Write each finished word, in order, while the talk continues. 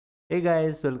Hey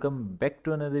guys, welcome back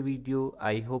to another video.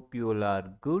 I hope you all are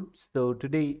good. So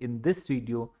today in this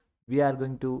video, we are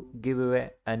going to give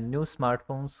away a new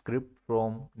smartphone script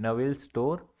from Navel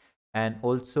store, and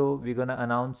also we're gonna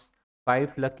announce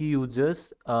 5 lucky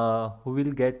users who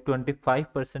will get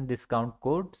 25% discount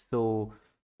code. So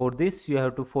for this you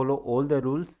have to follow all the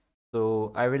rules.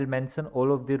 So I will mention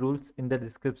all of the rules in the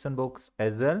description box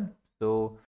as well.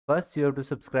 So first you have to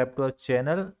subscribe to our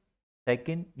channel.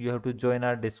 Second, you have to join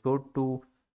our Discord to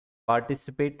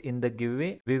participate in the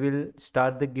giveaway. We will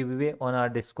start the giveaway on our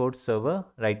Discord server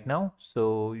right now.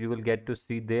 So you will get to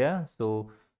see there.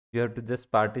 So you have to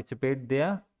just participate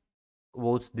there.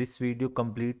 Watch this video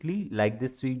completely, like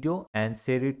this video and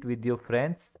share it with your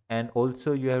friends. And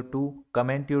also you have to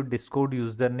comment your Discord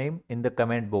username in the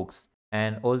comment box.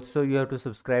 And also you have to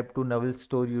subscribe to Navel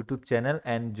Store YouTube channel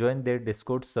and join their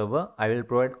Discord server. I will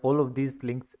provide all of these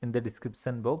links in the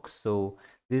description box. So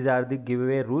these are the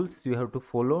giveaway rules you have to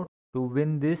follow to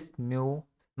win this new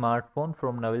smartphone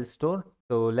from Navel Store.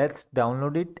 So let's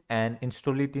download it and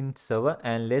install it in server,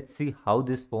 and let's see how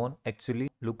this phone actually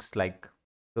looks like.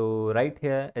 So right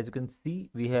here, as you can see,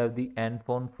 we have the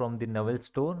NPHONE from the Navel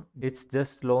store. It's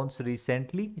just launched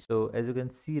recently. So as you can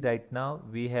see right now,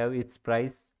 we have its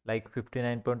price like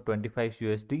 59.25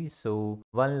 USD. So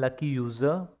one lucky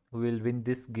user will win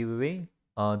this giveaway.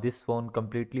 This phone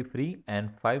completely free, and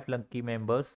 5 lucky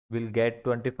members will get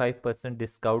 25%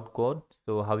 discount code.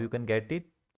 So how you can get it?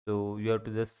 So you have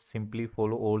to just simply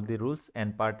follow all the rules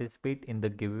and participate in the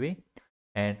giveaway.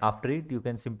 And after it, you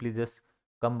can simply just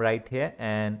come right here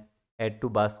and add to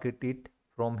basket it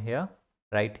from here,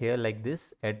 right here, like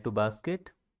this, add to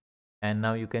basket. And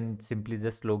now you can simply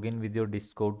just log in with your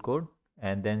Discord code,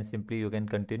 and then simply you can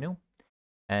continue.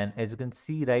 And as you can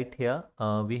see right here,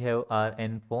 we have our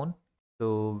NPHONE.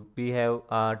 So we have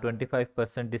our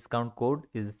 25% discount code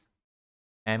is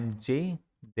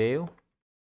mjdev,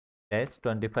 that's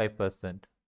 25%.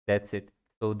 That's it.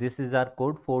 So this is our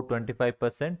code for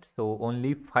 25%. So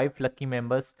only 5 lucky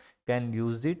members can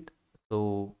use it.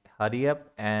 So hurry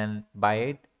up and buy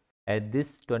it at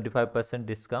this 25%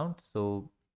 discount. So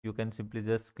you can simply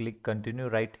just click continue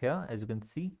right here, as you can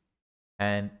see.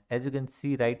 And as you can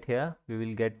see right here, we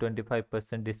will get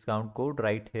 25% discount code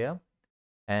right here.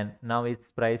 And now its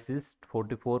price is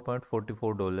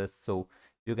 $44.44. So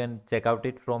you can check out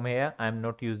it from here. I'm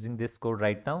not using this code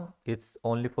right now, it's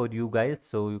only for you guys,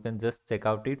 so you can just check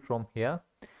out it from here.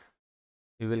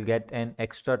 You will get an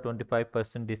extra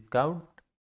 25% discount,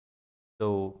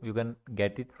 so you can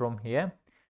get it from here.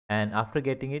 And after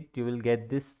getting it, you will get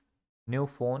this new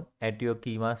phone at your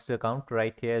KeyMaster account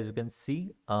right here. As you can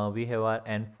see, we have our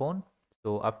NPHONE.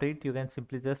 So after it, you can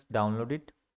simply just download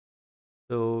it.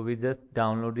 So we just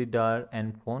downloaded our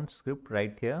NPHONE script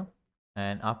right here,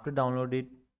 and after download it,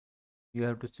 you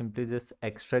have to simply just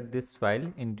extract this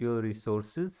file into your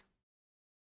resources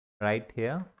right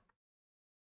here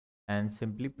and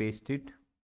simply paste it.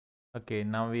 Okay,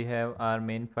 now we have our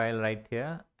main file right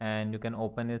here, and you can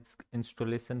open its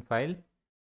installation file,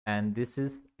 and this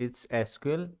is its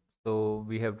SQL. So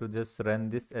we have to just run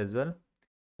this as well.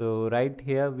 So right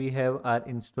here we have our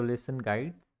installation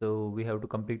guide. So we have to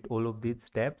complete all of these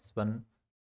steps one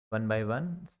by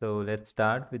one. So let's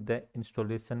start with the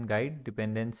installation guide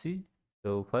dependency.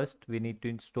 So first we need to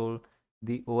install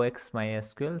the OX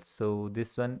MySQL. So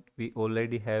this one we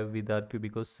already have with our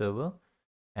Cubico server.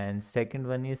 And second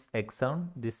one is Xsound.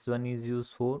 This one is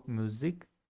used for music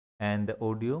and the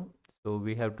audio. So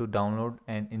we have to download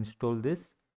and install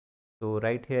this. So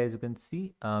right here, as you can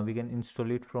see, we can install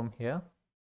it from here.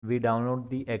 We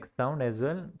download the Xsound as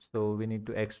well. So we need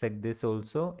to extract this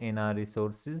also in our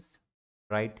resources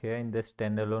right here in the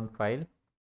standalone file.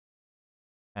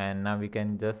 And now we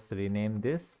can just rename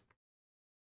this,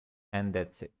 and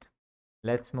that's it.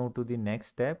 Let's move to the next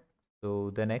step. So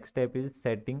the next step is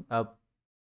setting up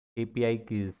API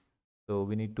keys. So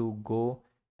we need to go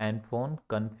NPHONE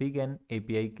config and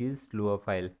API keys Lua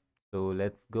file. So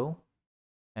let's go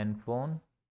NPHONE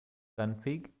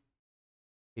config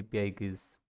API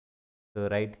keys. So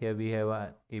right here we have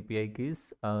our API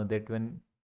keys.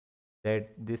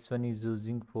 This one is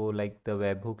using for like the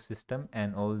webhook system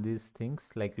and all these things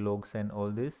like logs and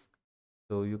all this.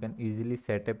 So you can easily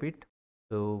set up it.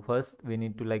 So first we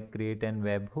need to like create an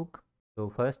webhook. So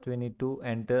first we need to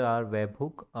enter our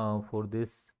webhook for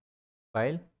this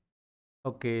file.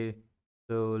 Okay,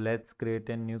 so let's create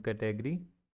a new category.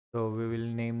 So we will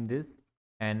name this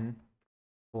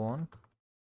NPHONE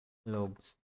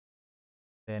logs.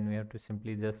 Then we have to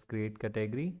simply just create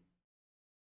category.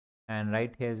 And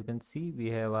right here, as you can see, we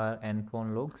have our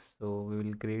NPHONE logs. So we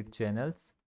will create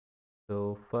channels.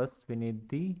 So first we need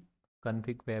the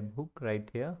config webhook right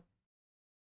here,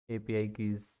 API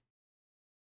keys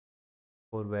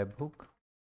for webhook.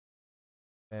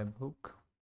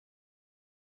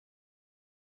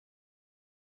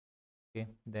 Okay,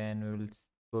 then we will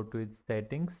go to its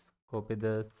settings, copy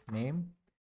the name,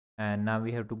 and now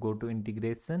we have to go to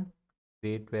integration,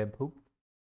 create webhook,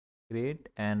 create,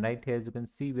 and right here as you can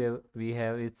see where we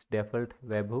have its default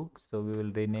webhook, so we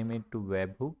will rename it to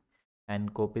webhook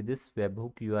and copy this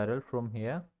webhook URL from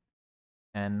here,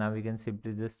 and now we can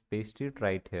simply just paste it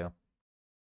right here.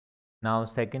 Now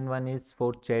second one is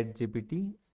for chat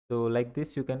GPT. So like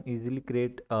this you can easily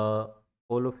create all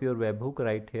of your webhook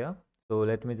right here. So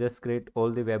let me just create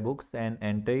all the webhooks and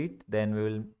enter it, then we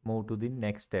will move to the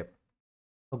next step.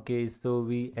 Okay, so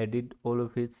we edit all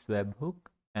of its webhook,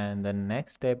 and the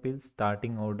next step is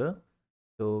starting order.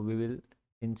 So we will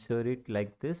insert it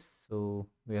like this. So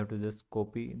we have to just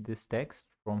copy this text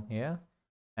from here,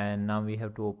 and now we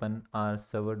have to open our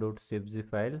server.cfg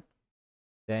file.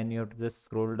 Then you have to just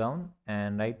scroll down,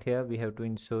 and right here we have to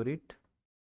ensure it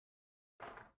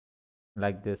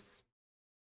like this,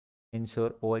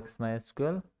 ensure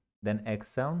oxmysql, then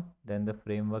xsound, then the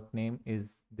framework name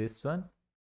is this one.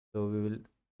 So we will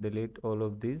delete all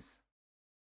of these,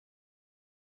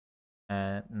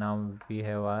 and now we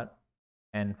have our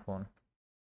NPHONE,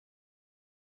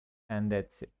 and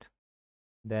that's it.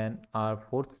 Then our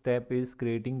fourth step is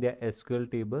creating the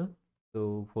SQL table.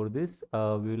 So for this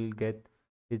we will get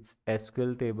its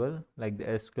SQL table, like the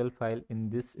SQL file in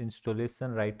this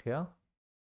installation right here.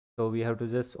 So we have to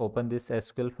just open this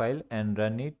SQL file and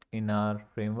run it in our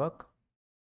framework.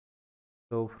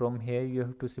 So from here you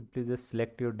have to simply just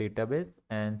select your database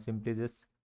and simply just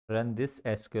run this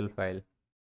SQL file.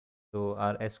 So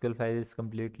our SQL file is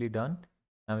completely done.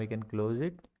 Now we can close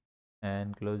it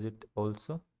and close it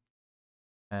also,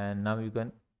 and now you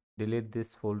can delete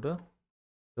this folder.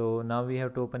 So now we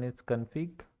have to open its config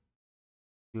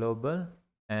global,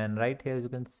 and right here as you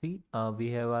can see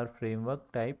we have our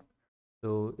framework type.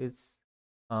 So it's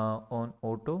on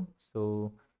auto,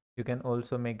 so you can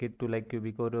also make it to like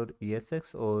Cubicode or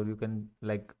ESX, or you can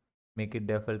like make it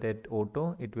default at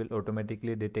auto. It will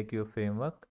automatically detect your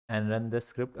framework and run the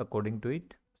script according to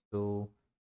it. So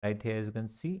right here as you can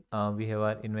see we have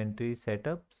our inventory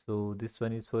setup. So this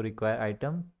one is for require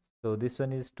item. So this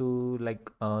one is to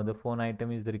like the phone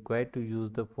item is required to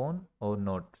use the phone or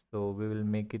not. So we will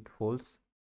make it false,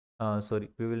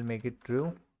 sorry, we will make it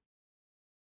true.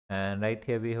 And right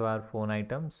here we have our phone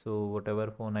item. So whatever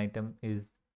phone item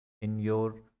is in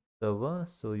your server,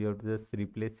 so you have to just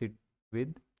replace it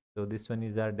with. So this one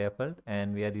is our default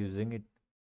and we are using it,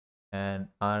 and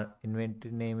our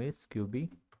inventory name is qb.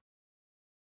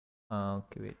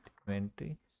 Okay, wait,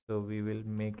 inventory, so we will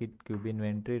make it qb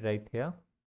inventory right here.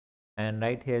 And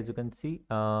right here as you can see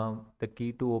the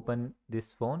key to open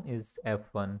this phone is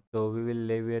F1. So we will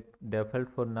leave it default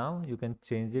for now, you can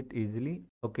change it easily.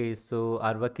 Okay, so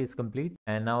our work is complete,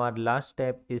 and now our last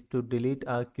step is to delete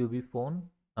our QB phone,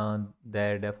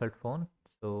 their default phone.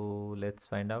 So let's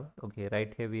find out. Okay,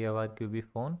 right here we have our QB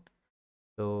phone.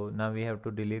 So now we have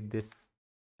to delete this,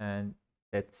 and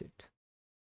that's it.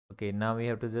 Okay, now we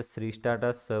have to just restart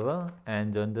our server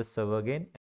and join the server again.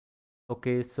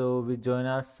 Okay, so we join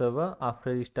our server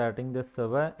after restarting the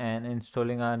server and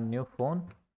installing our new phone.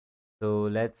 So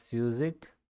let's use it.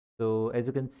 So as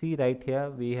you can see right here,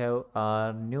 we have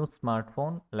our new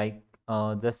smartphone, like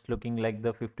just looking like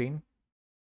the 15.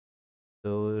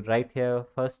 So right here,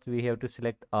 first we have to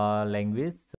select our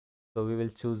language. So we will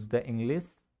choose the English,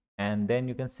 and then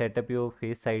you can set up your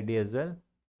Face ID as well.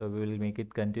 So we will make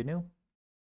it continue.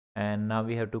 And now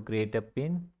we have to create a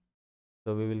pin.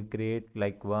 So we will create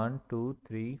like 1 2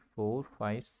 3 4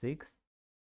 5 6,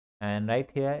 and right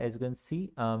here as you can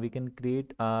see we can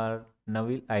create our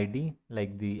Nabil ID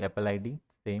like the Apple ID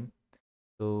same.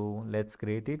 So let's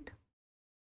create it.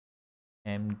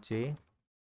 MJ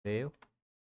Dev,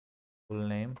 full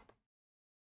name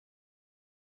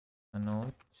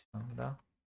Manojplayzz,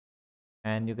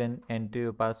 and you can enter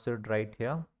your password right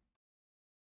here,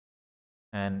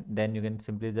 and then you can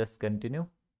simply just continue.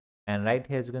 And right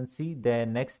here as you can see the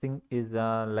next thing is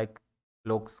like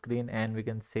lock screen, and we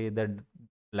can say that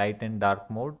light and dark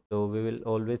mode. So we will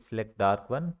always select dark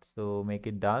one, so make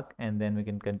it dark, and then we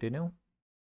can continue.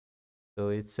 So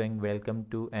it's saying welcome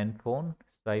to NPHONE,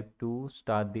 swipe to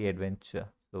start the adventure.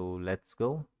 So let's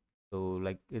go. So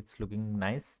like it's looking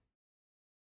nice,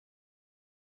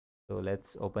 so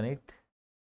let's open it.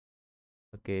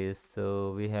 Okay,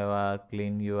 so we have our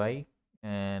clean UI,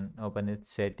 and open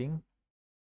its setting.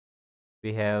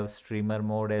 We have streamer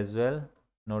mode as well,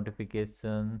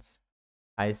 notifications,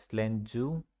 Iceland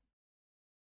Zoo,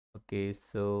 Okay,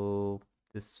 so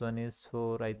this one is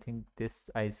for, I think, this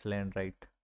Iceland, right?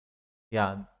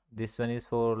 Yeah, this one is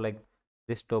for like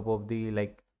this top of the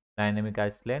like dynamic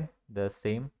Iceland, the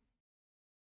same.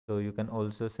 So you can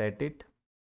also set it.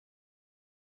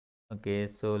 Okay,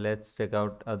 so let's check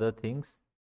out other things.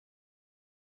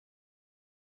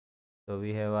 So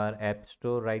we have our app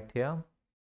store right here.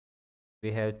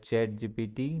 We have Chat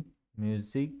GPT,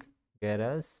 music,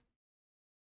 garage.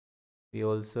 We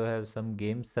also have some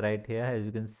games right here. As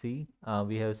you can see,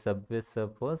 we have Subway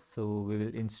Surfers. So we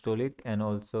will install it and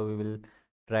also we will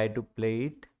try to play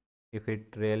it if it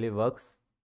really works.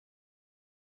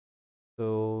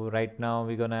 So right now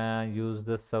we're gonna use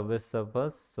the Subway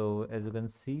Surfers. So as you can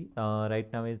see,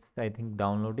 right now it's, I think,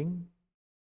 downloading.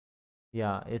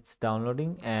 Yeah, it's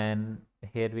downloading and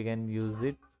here we can use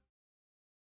it.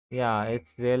 Yeah,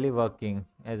 it's really working.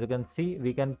 As you can see,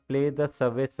 we can play the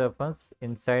Subway Surfers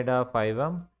inside our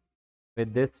FiveM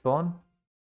with this phone.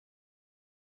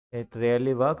 It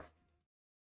really works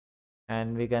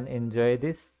and we can enjoy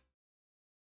this.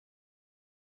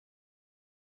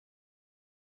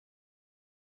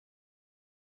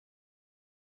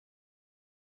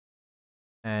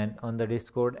 And on the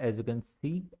Discord, as you can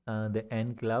see, the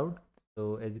N cloud.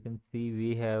 So as you can see,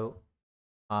 we have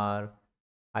our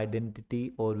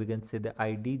identity, or we can say the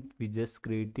ID we just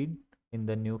created in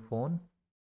the new phone.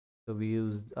 So we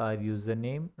use our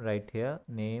username right here,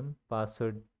 name,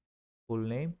 password, full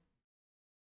name,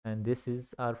 and this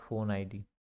is our phone ID.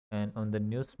 And on the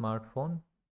new smartphone,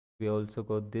 we also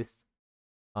got this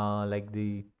like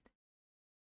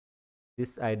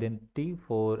this identity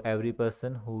for every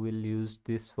person who will use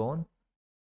this phone.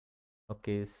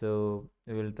 Okay, so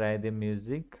we will try the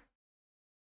music.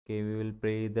 Okay, we will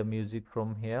play the music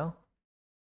from here,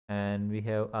 and we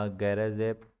have our garage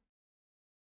app.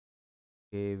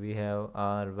 Okay, we have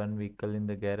our one vehicle in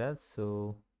the garage,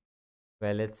 so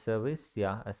valet service,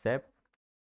 yeah, accept.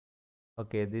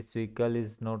 Okay, this vehicle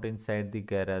is not inside the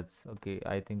garage. Okay,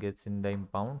 I think it's in the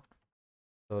impound.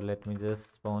 So let me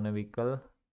just spawn a vehicle,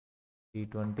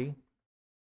 T20.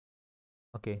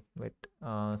 Okay, wait,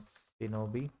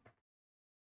 Shinobi,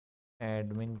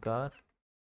 admin car,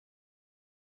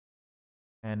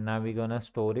 and now we're gonna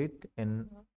store it in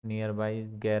nearby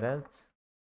garage,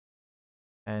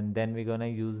 and then we're gonna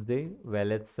use the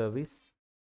valet service.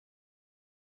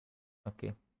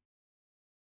 Okay,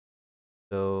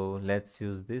 so let's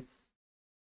use this.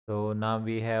 So now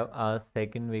we have our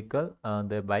second vehicle,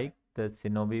 the bike, the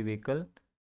Shinobi vehicle.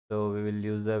 So we will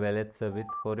use the valet service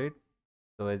for it.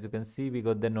 So as you can see, we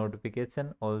got the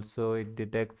notification. Also, it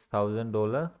detects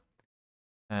 $1,000.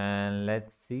 And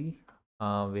let's see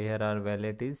where our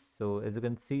valet is. So as you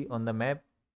can see on the map,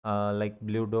 like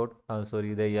blue dot,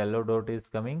 sorry, the yellow dot is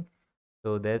coming.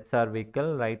 So that's our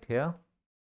vehicle right here.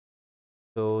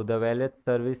 So the valet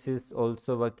service is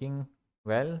also working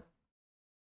well.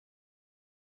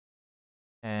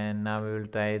 And now we will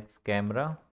try its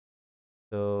camera.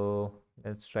 So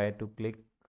let's try to click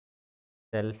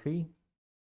selfie.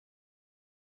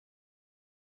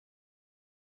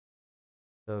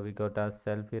 So we got our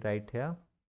selfie right here.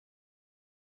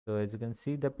 So as you can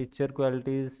see, the picture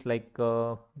quality is like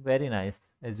very nice.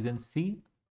 As you can see,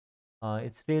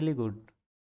 it's really good.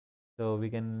 So we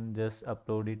can just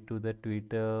upload it to the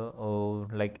Twitter or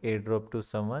like airdrop to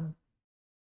someone,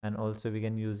 and also we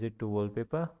can use it to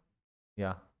wallpaper.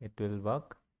 Yeah, it will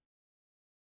work.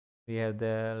 We have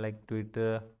the like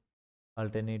Twitter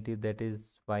alternative, that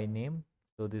is FiveM.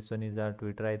 So this one is our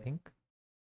Twitter, I think.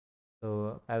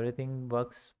 So everything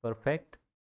works perfect,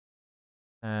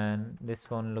 and this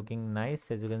one looking nice.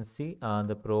 As you can see,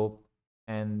 the probe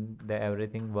and the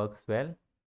everything works well.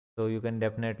 So you can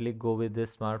definitely go with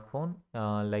this smartphone,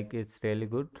 like it's really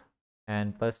good.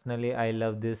 And personally, I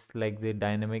love this, like the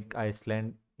dynamic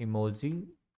Iceland emoji,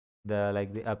 the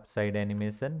like the upside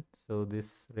animation. So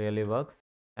this really works.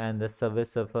 And the Subway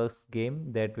Surfers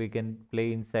game that we can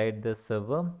play inside the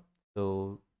server.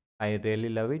 So I really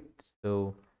love it.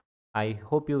 So I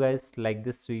hope you guys like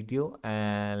this video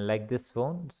and like this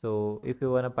phone. So if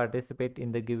you want to participate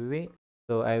in the giveaway,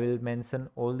 so I will mention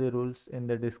all the rules in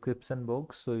the description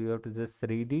box. So you have to just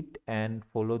read it and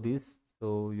follow this.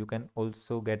 So you can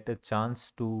also get a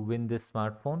chance to win this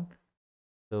smartphone.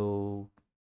 So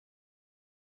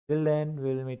till then,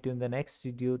 we will meet you in the next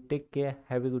video. Take care.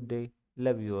 Have a good day.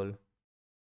 Love you all.